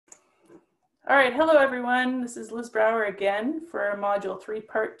All right, hello everyone. This is Liz Brower again for Module 3,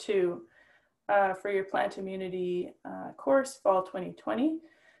 Part 2 for your Plant Immunity course, Fall 2020.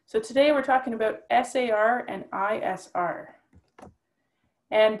 So today we're talking about SAR and ISR.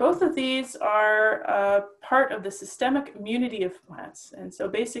 And both of these are part of the systemic immunity of plants. And so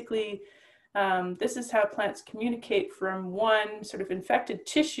basically, this is how plants communicate from one sort of infected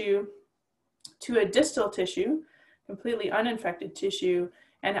tissue to a distal tissue, completely uninfected tissue,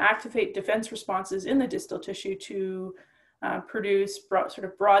 and activate defense responses in the distal tissue to produce sort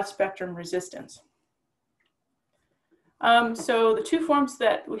of broad spectrum resistance. So the two forms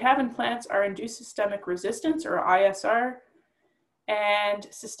that we have in plants are induced systemic resistance, or ISR, and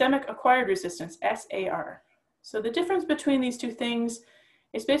systemic acquired resistance, SAR. So the difference between these two things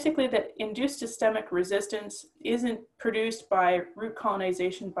is basically that induced systemic resistance isn't produced by root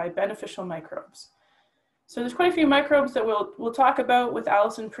colonization by beneficial microbes. So there's quite a few microbes that we'll talk about with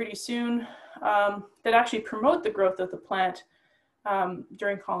Allison pretty soon that actually promote the growth of the plant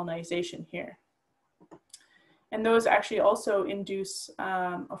during colonization here. And those actually also induce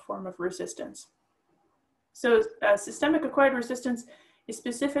a form of resistance. So systemic acquired resistance is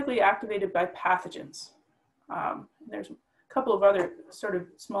specifically activated by pathogens. There's a couple of other sort of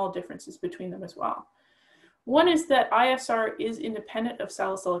small differences between them as well. One is that ISR is independent of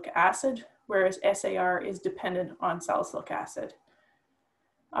salicylic acid, whereas SAR is dependent on salicylic acid.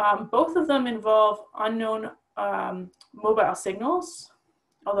 Both of them involve unknown mobile signals,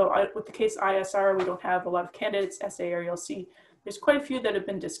 although with the case ISR, we don't have a lot of candidates. SAR, you'll see there's quite a few that have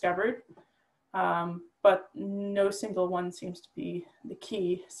been discovered, but no single one seems to be the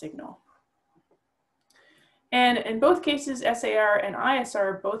key signal. And in both cases, SAR and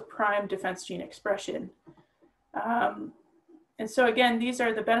ISR both prime defense gene expression. And so again, these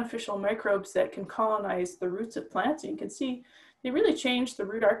are the beneficial microbes that can colonize the roots of plants. And you can see they really change the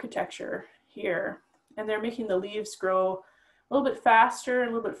root architecture here. And they're making the leaves grow a little bit faster and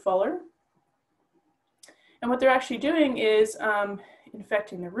a little bit fuller. And what they're actually doing is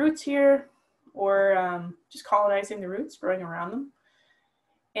infecting the roots here, or just colonizing the roots, growing around them,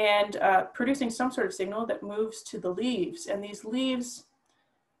 and producing some sort of signal that moves to the leaves. And these leaves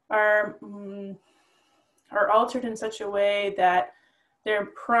are altered in such a way that they're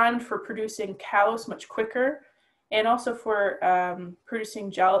primed for producing callus much quicker, and also for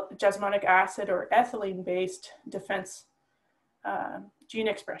producing jasmonic acid or ethylene-based defense gene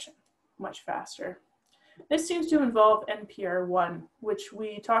expression much faster. This seems to involve NPR1, which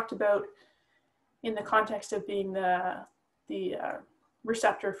we talked about in the context of being the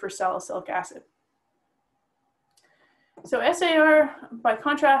receptor for salicylic acid. So SAR, by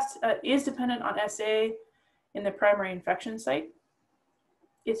contrast, is dependent on SA in the primary infection site.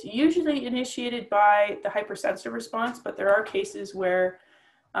 It's usually initiated by the hypersensitive response, but there are cases where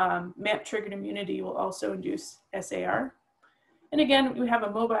MAMP-triggered immunity will also induce SAR. And again, we have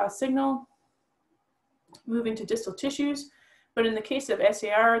a mobile signal moving to distal tissues, but in the case of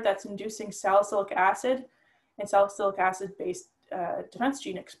SAR, that's inducing salicylic acid and salicylic acid-based defense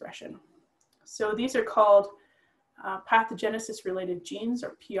gene expression. So these are called pathogenesis-related genes,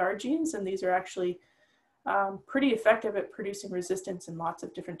 or PR genes, and these are actually pretty effective at producing resistance in lots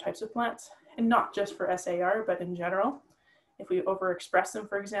of different types of plants, and not just for SAR, but in general. If we overexpress them,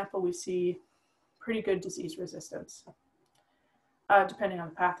 for example, we see pretty good disease resistance, depending on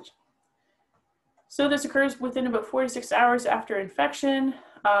the pathogen. So this occurs within about 4 to 6 hours after infection.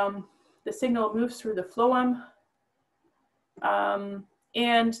 The signal moves through the phloem.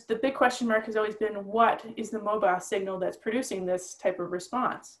 And the big question mark has always been, what is the mobile signal that's producing this type of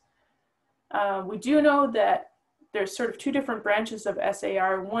response? We do know that there's sort of two different branches of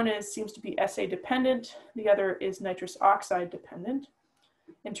SAR. One seems to be SA dependent. The other is nitrous oxide dependent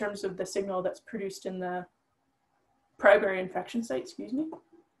in terms of the signal that's produced in the primary infection site, excuse me.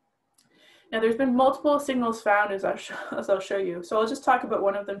 Now there's been multiple signals found, as I'll show you. So I'll just talk about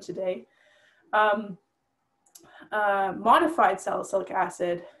one of them today. Modified salicylic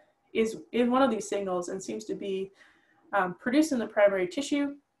acid is one of these signals and seems to be produced in the primary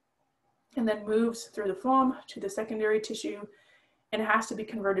tissue and then moves through the phloem to the secondary tissue, and it has to be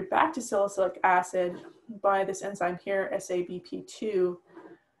converted back to salicylic acid by this enzyme here, SABP2,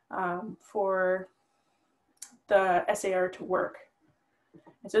 for the SAR to work.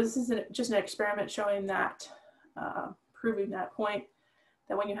 And so this is just an experiment showing that, proving that point,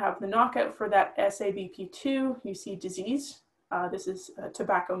 that when you have the knockout for that SABP2, you see disease. This is a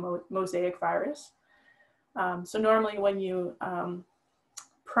tobacco mosaic virus. So normally when you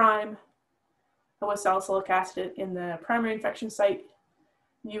prime with salicylic acid in the primary infection site,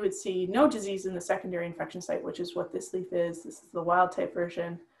 you would see no disease in the secondary infection site, which is what this leaf is. This is the wild type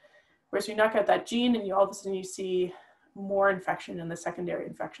version. Whereas you knock out that gene and all of a sudden you see more infection in the secondary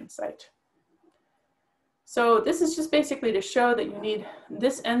infection site. So this is just basically to show that you need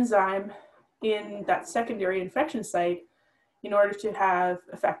this enzyme in that secondary infection site in order to have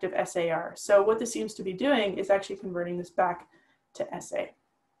effective SAR. So what this seems to be doing is actually converting this back to SA.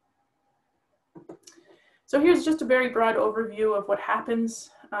 So here's just a very broad overview of what happens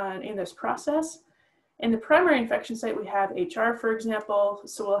in this process. In the primary infection site, we have HR, for example.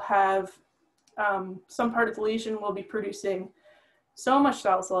 So we'll have some part of the lesion will be producing so much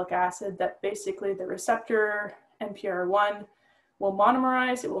salicylic acid that basically the receptor NPR1 will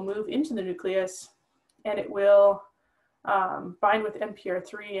monomerize, it will move into the nucleus, and it will bind with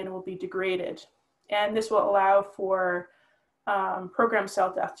NPR3 and it will be degraded. And this will allow for programmed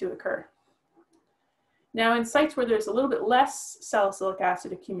cell death to occur. Now in sites where there's a little bit less salicylic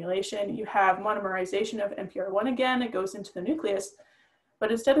acid accumulation, you have monomerization of NPR1 again, it goes into the nucleus,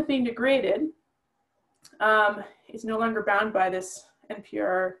 but instead of being degraded, it's no longer bound by this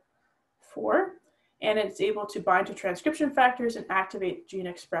NPR4, and it's able to bind to transcription factors and activate gene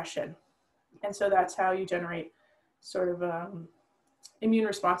expression. And so that's how you generate sort of immune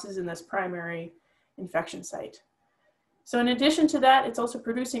responses in this primary infection site. So in addition to that, it's also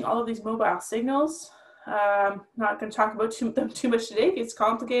producing all of these mobile signals. I'm not going to talk about them too much today. It's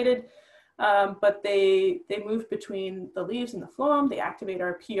complicated, but they move between the leaves and the phloem. They activate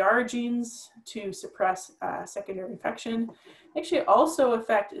our PR genes to suppress secondary infection. They actually also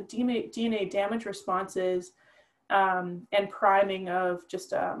affect DNA damage responses and priming of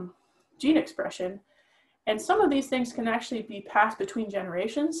just gene expression. And some of these things can actually be passed between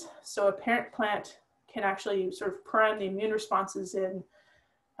generations. So a parent plant can actually sort of prime the immune responses in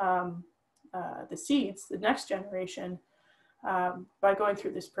the seeds, the next generation, by going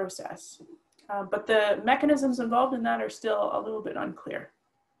through this process. But the mechanisms involved in that are still a little bit unclear.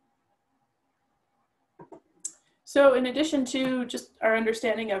 So in addition to just our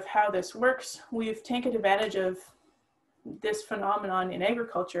understanding of how this works, we've taken advantage of this phenomenon in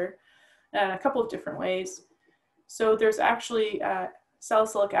agriculture in a couple of different ways. So there's actually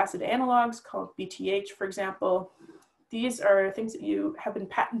salicylic acid analogs called BTH, for example. These are things that you have been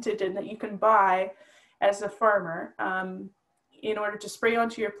patented and that you can buy as a farmer in order to spray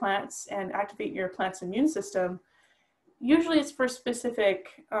onto your plants and activate your plant's immune system. Usually it's for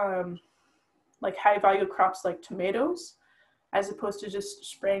specific like high value crops like tomatoes, as opposed to just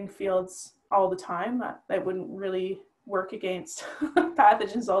spraying fields all the time. That wouldn't really work against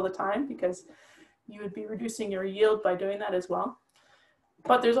pathogens all the time because you would be reducing your yield by doing that as well.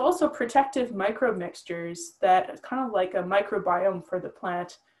 But there's also protective microbe mixtures that are kind of like a microbiome for the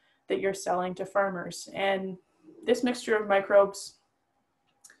plant that you're selling to farmers. And this mixture of microbes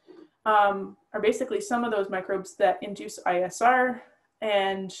are basically some of those microbes that induce ISR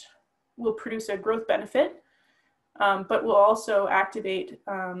and will produce a growth benefit, but will also activate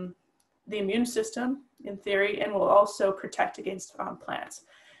the immune system in theory, and will also protect against plants.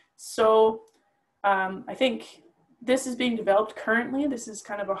 So I think this is being developed currently. This is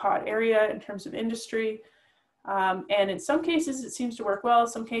kind of a hot area in terms of industry. And in some cases it seems to work well, in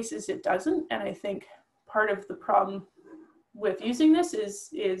some cases it doesn't. And I think part of the problem with using this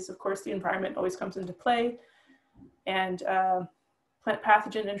is of course the environment always comes into play, and plant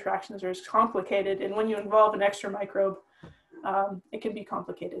pathogen interactions are complicated. And when you involve an extra microbe, it can be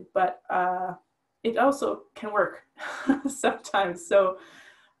complicated, but it also can work sometimes. So,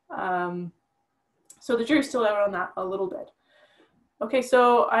 so the jury's still out on that a little bit. Okay,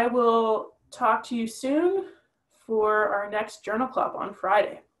 so I will talk to you soon for our next journal club on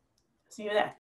Friday. See you then.